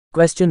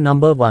Question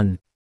number 1.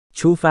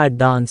 Chufat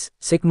dance,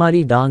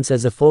 Sikmari dance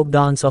is a folk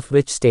dance of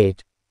which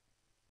state?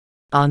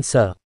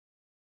 Answer.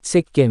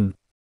 Sikkim.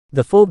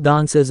 The folk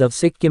dances of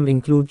Sikkim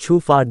include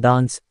Chufat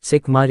dance,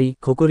 Sikmari,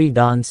 Khokuri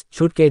dance,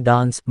 Chutke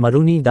dance,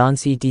 Maruni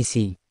dance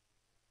etc.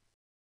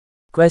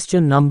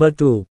 Question number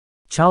 2.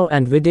 Chau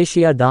and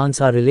Videshia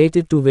dance are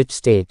related to which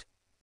state?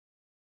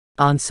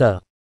 Answer.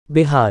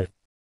 Bihar.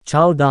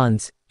 Chau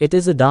dance, it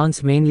is a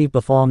dance mainly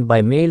performed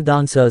by male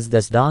dancers.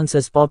 This dance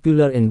is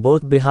popular in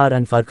both Bihar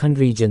and Farkhand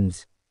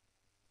regions.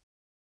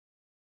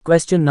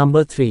 Question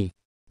number 3.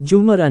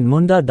 Jhumar and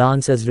Munda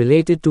dance is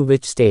related to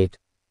which state?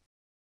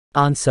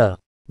 Answer.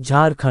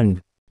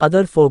 Jharkhand.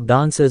 Other folk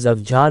dances of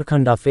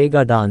Jharkhand are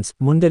Fega dance,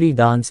 Mundari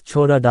dance,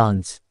 Chora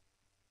dance.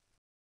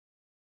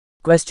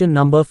 Question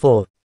number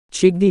 4.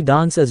 Chigdi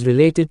dance is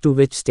related to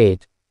which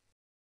state?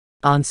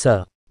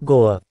 Answer.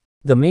 Goa.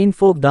 The main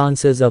folk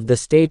dances of the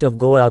state of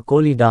Goa are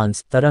Koli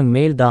dance, Tarang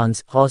male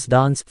dance, horse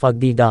dance,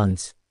 Fagdi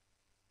dance.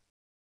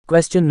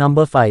 Question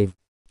number 5.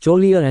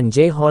 Choliar and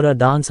Jehora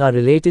dance are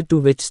related to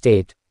which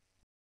state?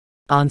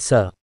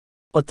 Answer.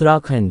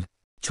 Uttarakhand.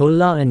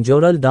 Cholla and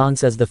Joral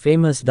dance is the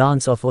famous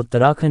dance of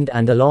Uttarakhand,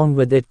 and along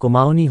with it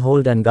Kumaoni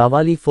Hold and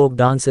Gawali folk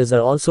dances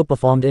are also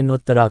performed in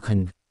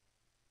Uttarakhand.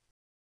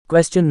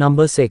 Question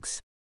number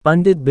 6.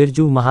 Pandit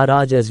Birju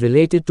Maharaj is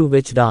related to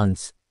which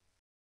dance?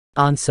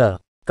 Answer.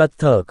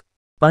 Kathak.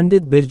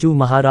 Pandit Birju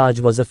Maharaj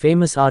was a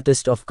famous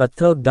artist of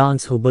Kathak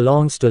dance who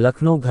belongs to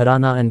Lucknow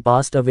Gharana and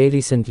passed away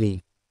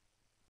recently.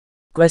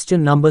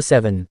 Question number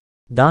 7.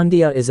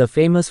 Dandiya is a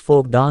famous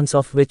folk dance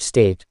of which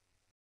state?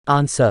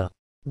 Answer.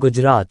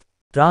 Gujarat.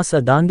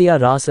 Rasa Dandiya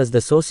Ras is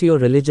the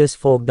socio-religious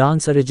folk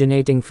dance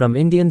originating from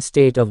Indian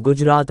state of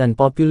Gujarat and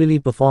popularly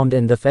performed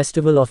in the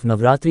festival of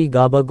Navratri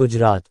Garba,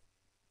 Gujarat.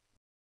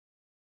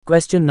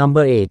 Question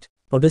number 8.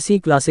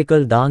 Odissi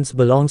classical dance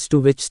belongs to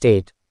which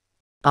state?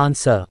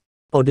 Answer.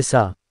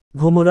 Odisha.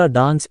 Ghumura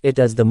dance, it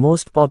is the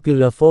most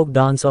popular folk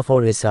dance of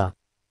Orissa.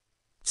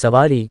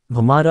 Savari,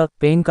 Ghumara,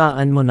 Penka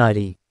and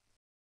Munari.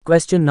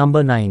 Question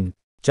number 9.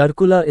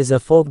 Charkula is a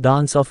folk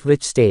dance of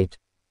which state?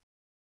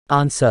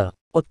 Answer.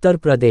 Uttar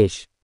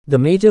Pradesh. The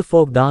major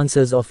folk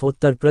dances of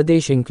Uttar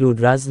Pradesh include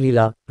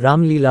Razleela,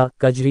 Ramleela,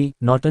 Kajri,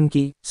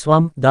 Nautanki,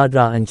 Swam,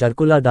 Dadra and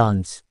Charkula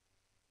dance.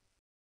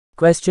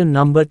 Question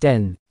number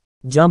 10.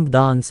 Jump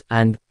dance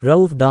and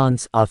Rauf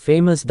dance are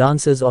famous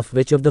dances of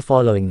which of the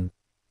following?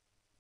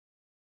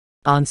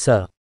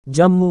 Answer.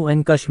 Jammu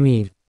and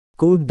Kashmir.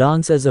 Kood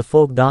dance is a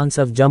folk dance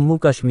of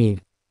Jammu Kashmir.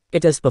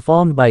 It is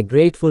performed by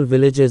grateful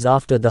villages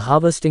after the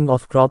harvesting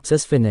of crops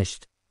is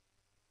finished.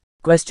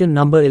 Question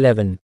number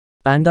 11.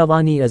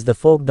 Pandavani is the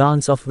folk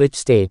dance of which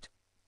state?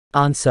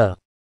 Answer.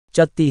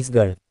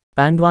 Chhattisgarh.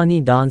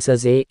 Pandwani dance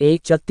is a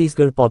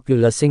Chhattisgarh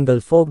popular single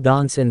folk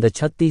dance in the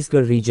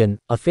Chhattisgarh region,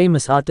 a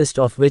famous artist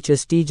of which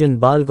is Tijan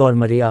Bal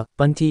Gaurmaria,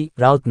 Panthi,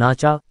 Raut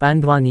Nacha,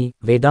 Pandwani,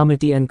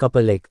 Vedamati and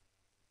Kapalik.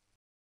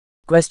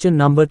 Question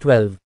number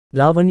 12.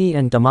 Lavani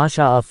and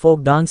Tamasha are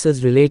folk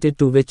dances related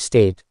to which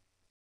state?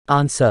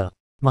 Answer.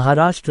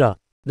 Maharashtra.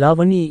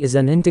 Lavani is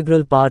an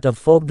integral part of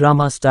folk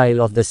drama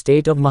style of the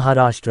state of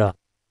Maharashtra.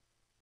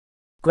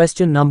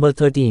 Question number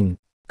 13.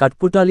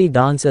 Katputali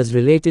dance is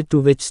related to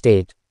which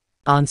state?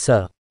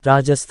 Answer.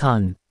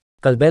 Rajasthan.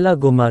 Kalbela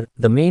Gumar,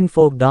 the main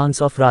folk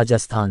dance of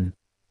Rajasthan.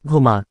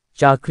 Ghuma,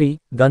 Chakri,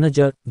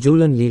 Ganajar,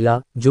 Julan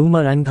Leela,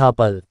 Jhumar and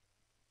Ghapal.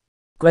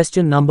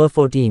 Question number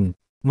 14.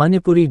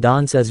 Manipuri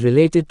dance is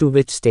related to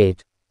which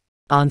state?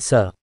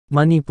 Answer.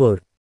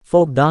 Manipur.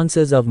 Folk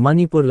dances of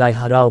Manipur like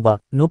Harauba,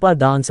 Nupa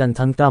dance and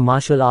Thangta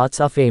martial arts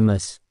are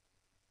famous.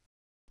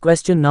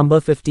 Question number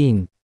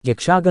 15.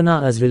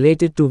 Yakshagana is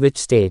related to which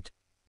state?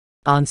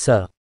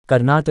 Answer.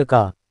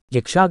 Karnataka.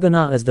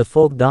 Yakshagana is the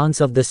folk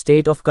dance of the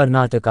state of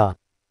Karnataka.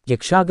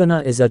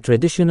 Yakshagana is a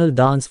traditional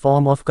dance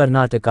form of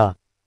Karnataka.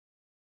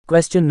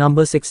 Question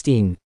number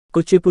 16.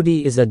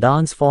 Kuchipudi is a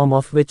dance form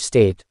of which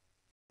state?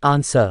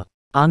 Answer.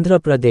 Andhra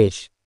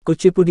Pradesh.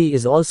 Kuchipudi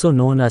is also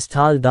known as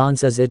Thal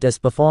dance as it is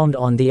performed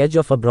on the edge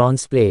of a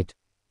bronze plate.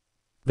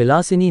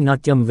 Vilasini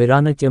Natyam,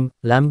 Viranatyam,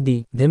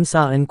 Lambdi,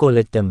 Dhimsa and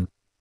Kolittam.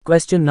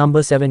 Question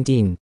number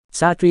 17.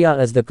 Satriya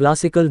is the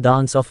classical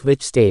dance of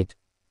which state?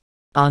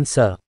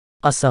 Answer.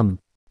 Assam.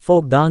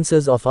 Folk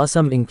dances of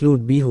Assam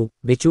include Bihu,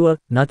 Bichua,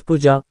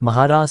 Natpuja,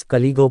 Maharas,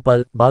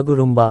 Kaligopal,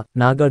 Bagurumba,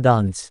 Naga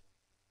dance.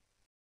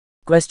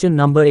 Question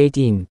number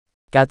 18.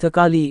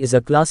 Kathakali is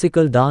a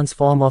classical dance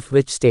form of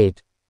which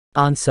state?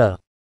 Answer.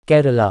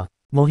 Kerala.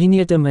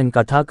 Mohiniyattam and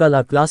Kathakal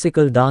are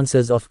classical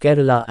dances of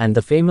Kerala and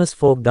the famous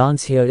folk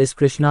dance here is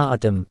Krishna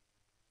Attam.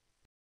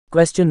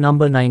 Question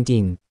number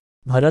 19.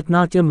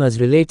 Bharatnatyam is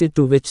related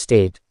to which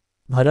state?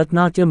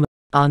 Bharatnatyam.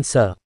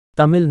 Answer.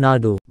 Tamil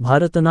Nadu.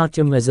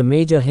 Bharatanatyam is a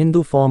major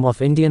Hindu form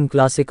of Indian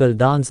classical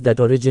dance that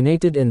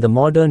originated in the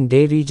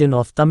modern-day region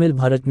of Tamil.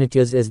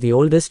 Bharatnatyam is the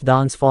oldest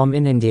dance form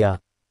in India.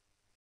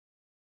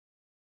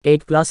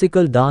 8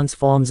 classical dance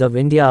forms of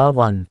India are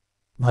 1.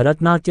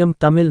 Bharatnatyam,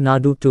 Tamil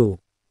Nadu 2.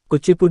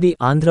 Kuchipudi,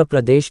 Andhra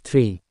Pradesh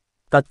 3.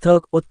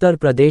 Kathak, Uttar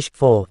Pradesh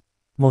 4.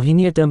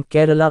 Mohiniyattam,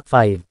 Kerala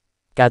 5.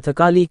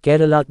 Kathakali,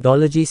 Kerala,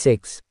 Dology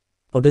 6.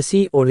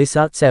 Odissi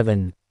Orissa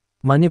 7.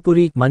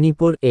 Manipuri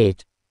Manipur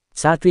 8.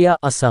 Satriya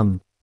Assam.